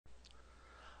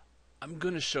I'm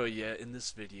going to show you in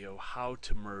this video how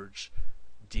to merge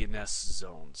DNS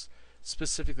zones.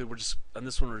 Specifically, on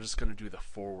this one we're just going to do the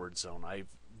forward zone.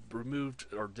 I've removed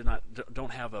or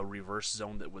don't have a reverse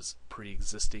zone that was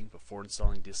pre-existing before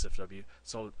installing DSFW,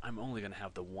 so I'm only going to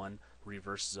have the one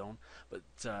reverse zone. But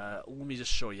let me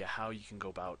just show you how you can go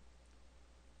about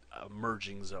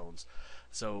merging zones.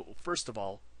 So first of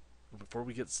all, before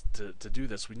we get to do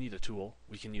this, we need a tool.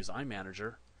 We can use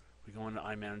iManager. We go into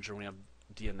iManager and we have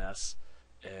DNS,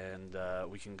 and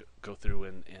we can go through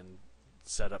and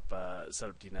set up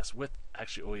DNS with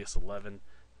actually OES 11.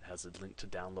 It has a link to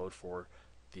download for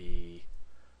the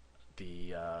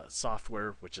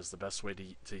software, which is the best way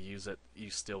to use it. You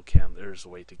still can. There's a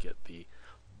way to get the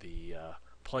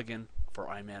plugin for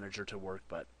iManager to work,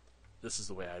 but this is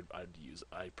the way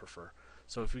I prefer.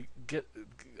 So if we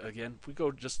if we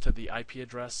go just to the IP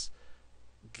address,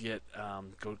 go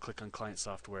click on client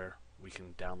software, we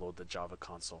can download the Java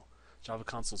console. Java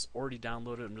console's already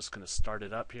downloaded. I'm just going to start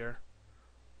it up here.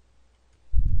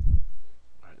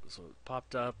 Alright, so it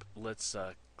popped up. Let's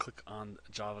click on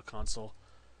Java console,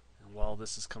 and while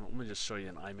this is coming, let me just show you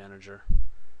an iManager.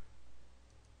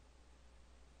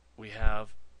 We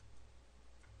have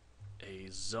a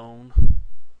zone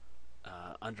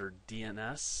under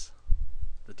DNS,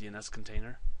 the DNS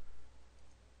container.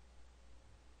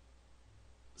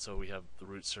 So we have the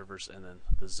root servers and then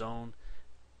the zone,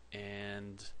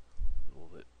 and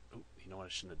you know what, I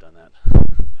shouldn't have done that.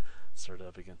 Start it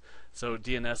up again. So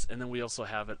DNS, and then we also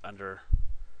have it under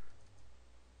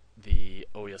the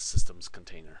OES systems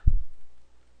container.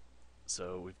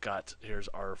 So we've got, here's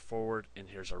our forward and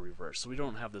here's our reverse. So we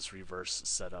don't have this reverse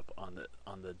set up on the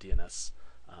DNS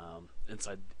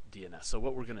inside DNS. So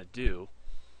what we're going to do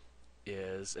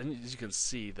is, and as you can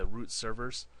see, the root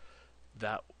servers,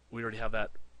 that we already have that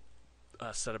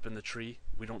set up in the tree.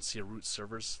 We don't see a root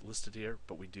servers listed here,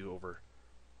 but we do over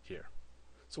here.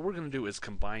 So what we're going to do is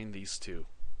combine these two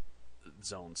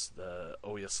zones, the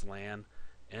OES LAN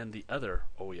and the other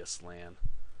OES LAN,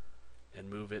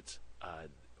 and move it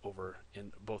over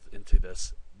both into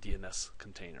this DNS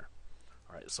container.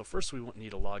 Alright, so first we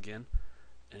need to log in,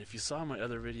 and if you saw my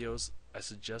other videos, I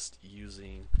suggest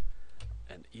using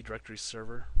an eDirectory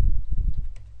server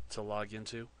to log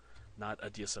into, not a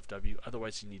DSFW.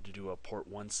 Otherwise you need to do a port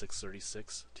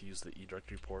 1636 to use the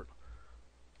eDirectory port,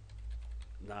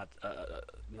 not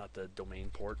the domain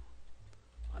port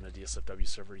on a DSFW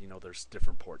server. You know, there's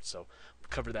different ports, so we'll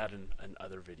cover that in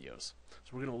other videos.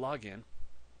 So we're going to log in,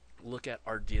 look at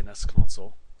our DNS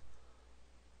console,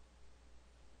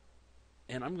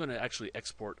 and I'm going to actually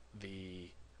export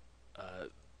the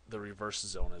reverse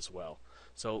zone as well.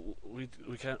 So we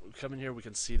come in here, we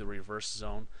can see the reverse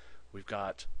zone. We've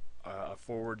got a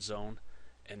forward zone,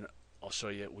 and I'll show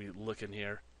you. We look in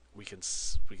here, we can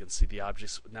see the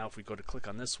objects. Now if we go to click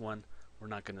on this one, we're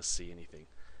not going to see anything.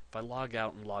 If I log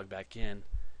out and log back in,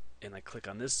 and I click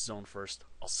on this zone first,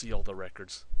 I'll see all the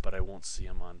records, but I won't see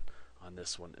them on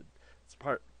this one.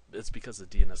 It's because the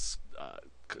DNS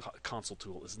console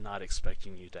tool is not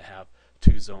expecting you to have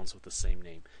two zones with the same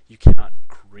name. You cannot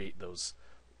create those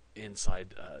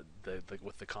inside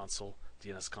with the console.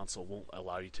 DNS console won't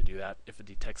allow you to do that. If it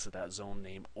detects that zone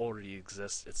name already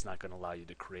exists, it's not going to allow you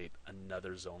to create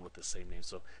another zone with the same name.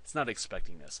 So it's not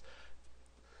expecting this.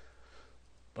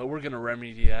 But we're going to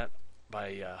remedy that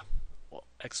by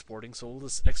exporting. So we'll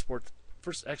just export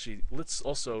first. Actually, let's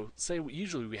also say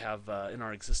usually we have in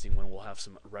our existing one, we'll have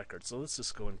some records. So let's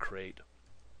just go and create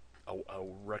a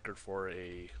record for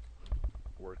a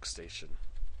workstation,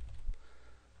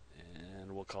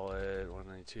 and we'll call it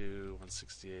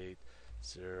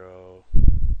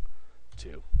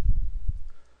 192.168.0.2.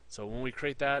 So when we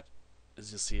create that,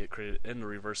 as you'll see, it created in the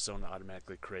reverse zone,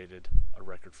 automatically created a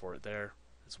record for it there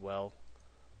as well.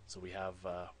 So we have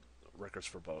records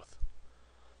for both.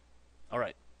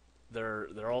 Alright,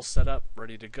 they're all set up,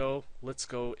 ready to go. Let's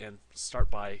go and start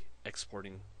by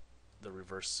exporting the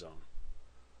reverse zone.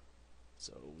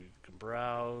 So we can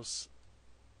browse.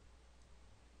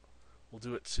 We'll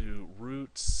do it to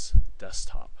roots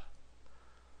desktop,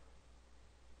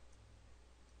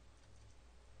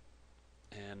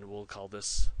 and we'll call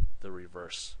this the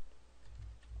reverse.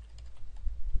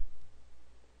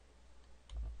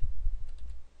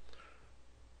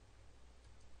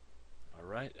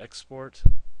 Alright, export.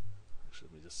 Actually,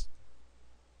 let me just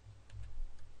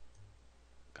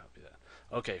copy that.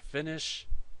 Okay, finish.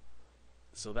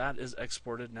 So that is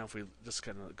exported. Now if we just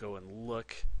kind of go and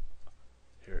look,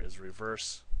 here is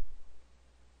reverse.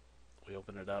 We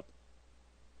open it up,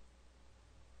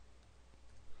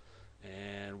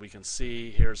 and we can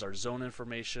see here's our zone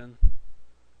information,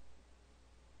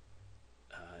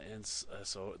 and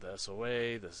so the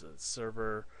SOA, the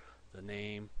server, the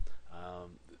name,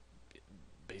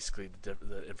 basically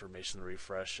the information, the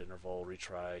refresh interval,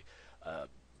 retry,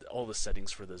 all the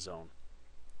settings for the zone.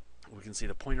 We can see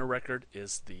the pointer record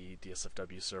is the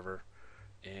DSFW server,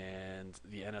 and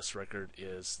the NS record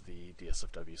is the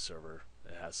DSFW server.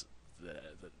 It has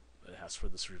it has for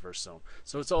this reverse zone.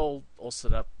 So it's all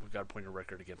set up. We've got a pointer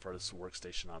record again for this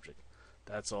workstation object.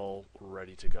 That's all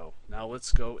ready to go. Now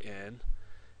let's go in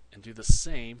and do the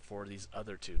same for these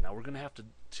other two. Now we're going to have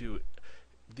to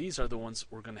these are the ones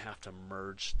we're going to have to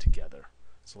merge together.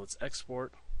 So let's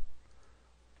export.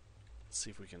 Let's see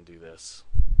if we can do this.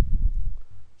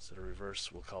 Instead of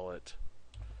reverse, we'll call it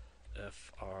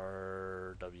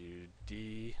FRWD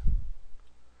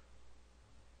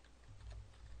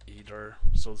either.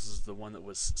 So this is the one that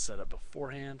was set up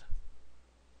beforehand.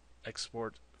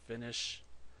 Export, finish,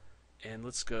 and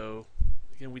let's go.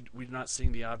 Again, we're not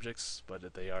seeing the objects,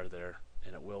 but they are there,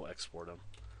 and it will export them.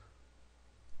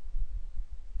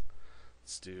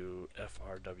 Let's do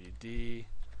FRWD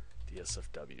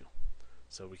DSFW,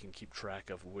 so we can keep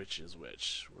track of which is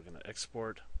which. We're going to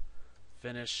export,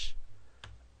 finish.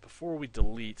 Before we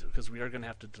delete, because we are going to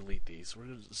have to delete these, we're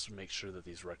going to just make sure that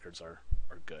these records are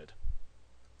good.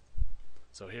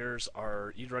 So here's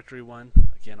our E directory one,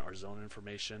 again our zone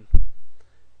information,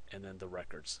 and then the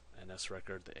records, NS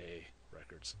record, the A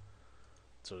records.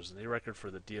 So there's an A record for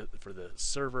the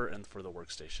server and for the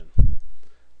workstation.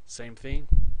 Same thing,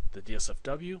 the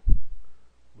DSFW,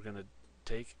 we're going to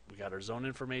take, we got our zone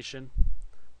information,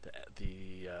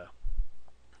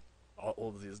 all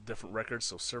of these different records,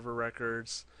 so server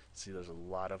records, see there's a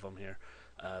lot of them here,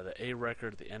 the A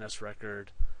record, the NS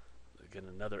record, again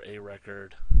another A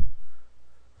record.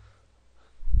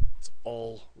 It's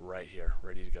all right here,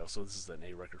 ready to go. So this is an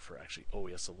A record for actually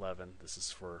OES 11. This is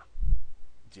for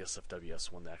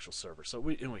DSFWS1, the actual server. So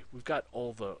anyway, we've got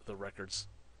all the records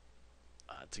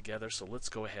together. So let's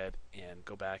go ahead and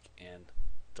go back and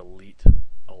delete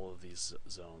all of these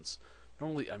zones.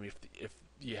 Normally, I mean, if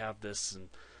you have this, and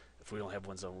if we only have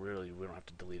one zone, really we don't have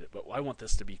to delete it. But I want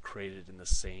this to be created in the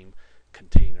same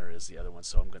container as the other one,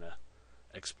 so I'm going to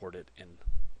export it and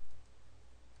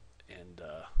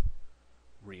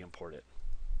re-import it.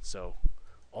 So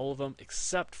all of them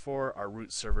except for our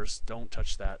root servers, don't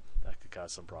touch that. That could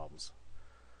cause some problems.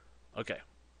 Okay,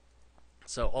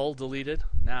 so all deleted.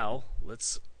 Now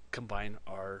let's combine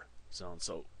our zones.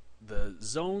 So the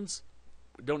zones,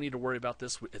 we don't need to worry about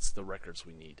this. It's the records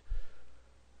we need.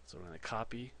 So we're going to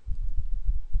copy.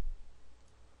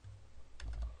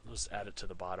 Let's add it to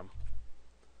the bottom.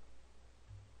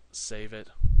 Save it.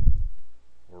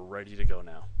 We're ready to go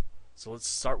now. So let's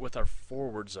start with our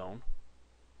forward zone.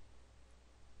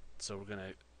 So we're going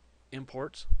to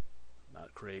import,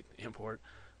 not create, import.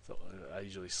 So I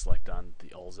usually select on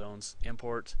the all zones.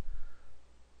 Import,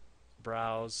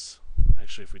 browse.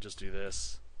 Actually, if we just do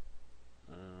this,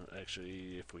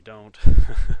 actually, if we don't,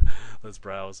 let's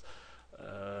browse.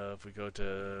 If we go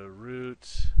to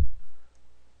root,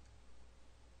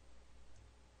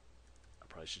 I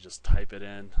probably should just type it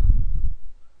in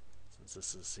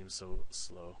since this seems so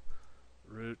slow.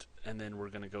 Root, and then we're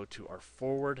going to go to our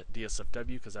forward DSFW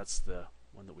because that's the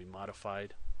one that we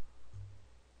modified.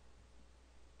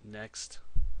 Next.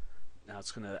 Now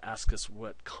it's going to ask us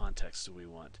what context do we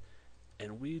want,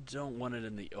 and we don't want it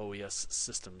in the OES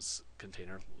systems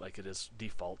container like it is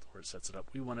default where it sets it up.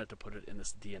 We want it to put it in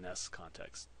this DNS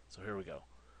context. So here we go.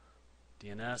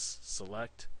 DNS,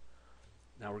 select.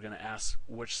 Now we're going to ask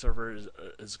which server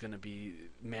is going to be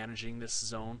managing this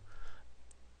zone.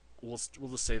 We'll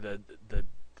just say the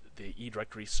E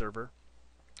directory server.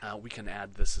 We can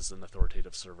add this as an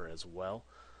authoritative server as well.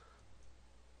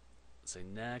 Say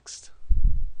next.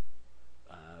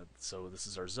 So this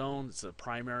is our zone. It's a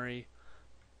primary.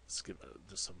 Let's give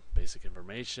just some basic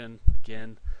information.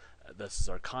 Again, this is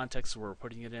our context where we're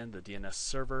putting it in. The DNS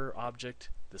server object.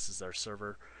 This is our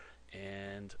server,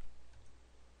 and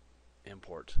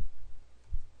import.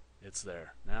 It's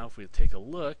there. Now if we take a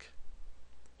look,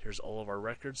 here's all of our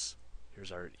records.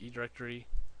 Here's our E directory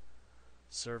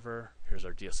server. Here's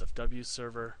our DSFW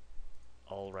server.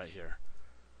 All right here.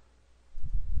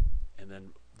 And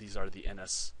then these are the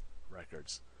NS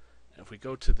records. And if we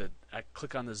go to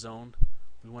click on the zone,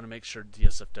 we want to make sure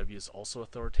DSFW is also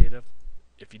authoritative.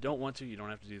 If you don't want to, you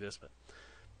don't have to do this, but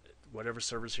whatever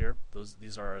servers here,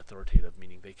 these are authoritative,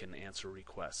 meaning they can answer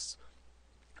requests,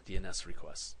 DNS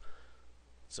requests.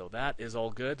 So that is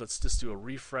all good. Let's just do a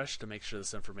refresh to make sure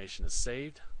this information is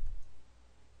saved.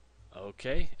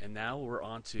 Okay, and now we're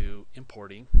on to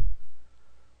importing.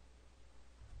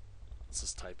 Let's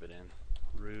just type it in.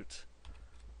 Root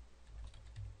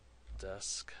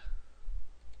desk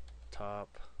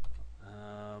top.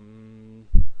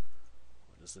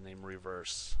 What is the name?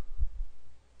 Reverse.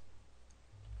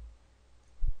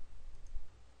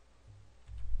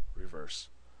 Reverse.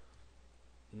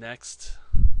 Next.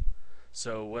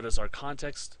 So what is our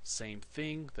context? Same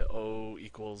thing. The O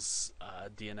equals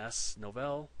DNS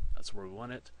novel. That's where we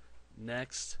want it.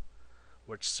 Next.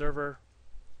 Which server?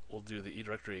 We'll do the E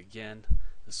directory again.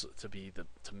 This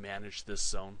to manage this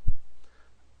zone.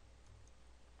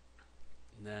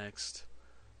 Next.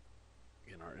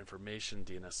 In our information,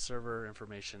 DNS server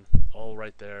information, all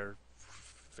right there.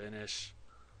 Finish.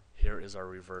 Here is our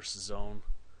reverse zone.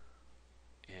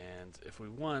 And if we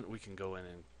want, we can go in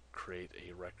and create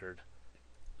a record,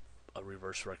 a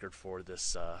reverse record for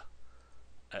this.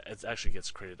 It actually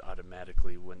gets created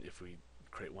automatically if we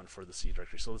create one for the C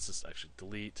directory. So let's just actually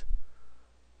delete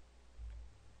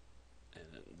and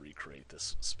then recreate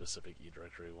this specific E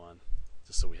directory one,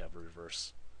 just so we have a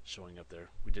reverse showing up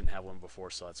there. We didn't have one before,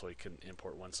 so that's why we couldn't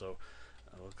import one. So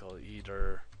we'll call it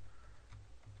EDIR.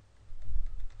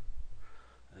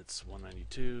 It's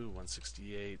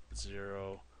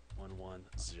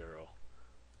 192.168.0.110.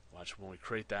 Watch, when we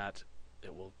create that,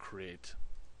 it will create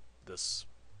this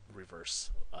reverse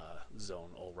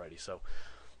zone already. So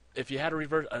if you had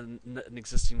an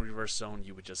existing reverse zone,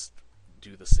 you would just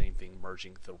do the same thing,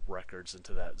 merging the records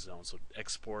into that zone. So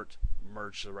export,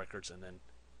 merge the records, and then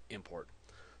import.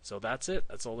 So that's it.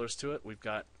 That's all there's to it. We've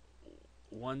got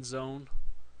one zone,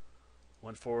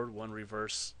 one forward, one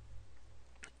reverse,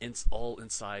 all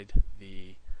inside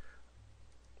the,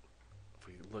 if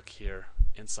we look here,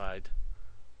 inside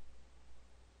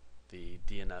the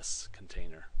DNS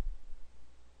container.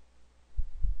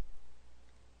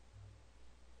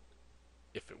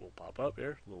 If it will pop up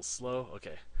here, a little slow.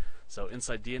 Okay, so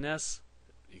inside DNS,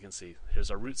 you can see here's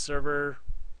our root server,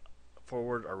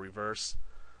 forward, our reverse,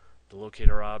 the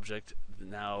locator object.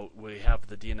 Now we have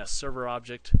the DNS server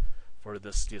object for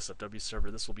this DSFW server.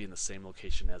 This will be in the same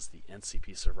location as the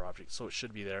NCP server object, so it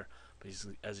should be there. But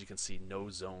as you can see, no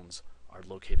zones are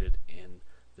located in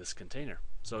this container.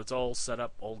 So it's all set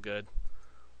up, all good,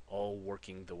 all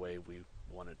working the way we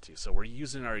wanted to. So we're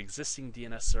using our existing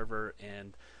DNS server,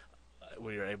 and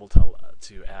we are able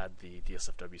to add the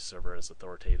DSFW server as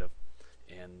authoritative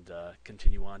and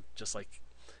continue on just like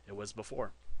it was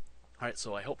before. Alright,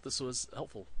 so I hope this was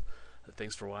helpful.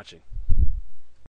 Thanks for watching.